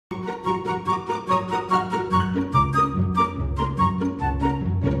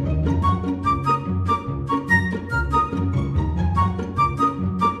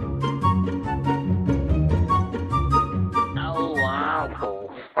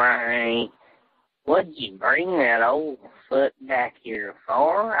Frank, what'd you bring that old foot back here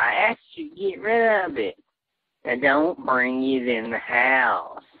for? I asked you to get rid of it. Now don't bring it in the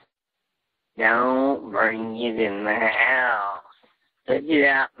house. Don't bring it in the house. Put it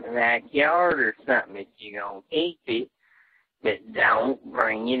out in the backyard or something if you're going to keep it. But don't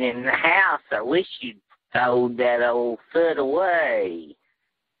bring it in the house. I wish you'd throw that old foot away.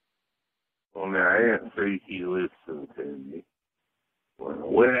 Well, now, Aunt Susie listened to me. When I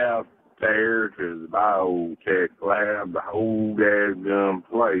went out there to the biotech lab, the whole dadgum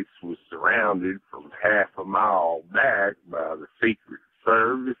place was surrounded from half a mile back by the Secret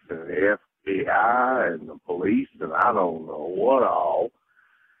Service and the FBI and the police and I don't know what all.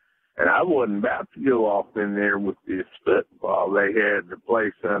 And I wasn't about to go off in there with this foot while they had the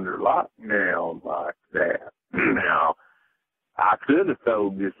place under lockdown like that. Now, I could have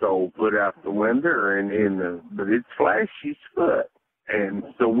thrown this old foot out the window, but it's Flashy's foot. And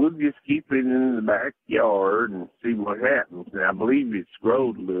so we'll just keep it in the backyard and see what happens. And I believe it's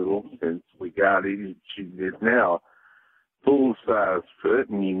grown a little since we got it. It's now full-size foot,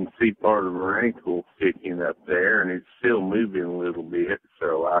 and you can see part of her ankle sticking up there, and it's still moving a little bit.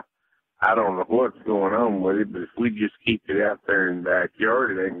 So I don't know what's going on with it, but if we just keep it out there in the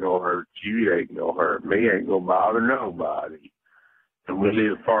backyard, it ain't going to hurt you, it ain't going to hurt me, it ain't going to bother nobody. And we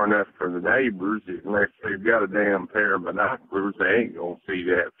live far enough from the neighbors, unless they've got a damn pair of binoculars, they ain't going to see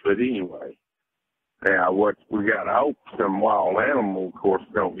that foot anyway. Now, what we got to hope some wild animal, of course,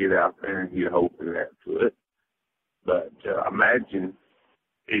 don't get out there and get hold of that foot. But imagine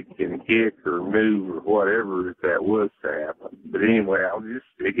it can kick or move or whatever if that was to happen. But anyway, I'll just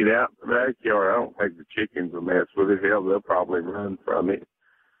stick it out in the backyard. I don't think the chickens will mess with it. Hell, they'll probably run from it.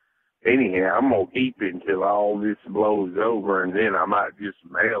 Anyhow, I'm going to keep it until all this blows over, and then I might just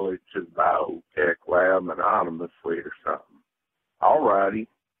mail it to the biotech lab anonymously or something. All righty.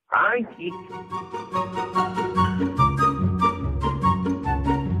 Thank you.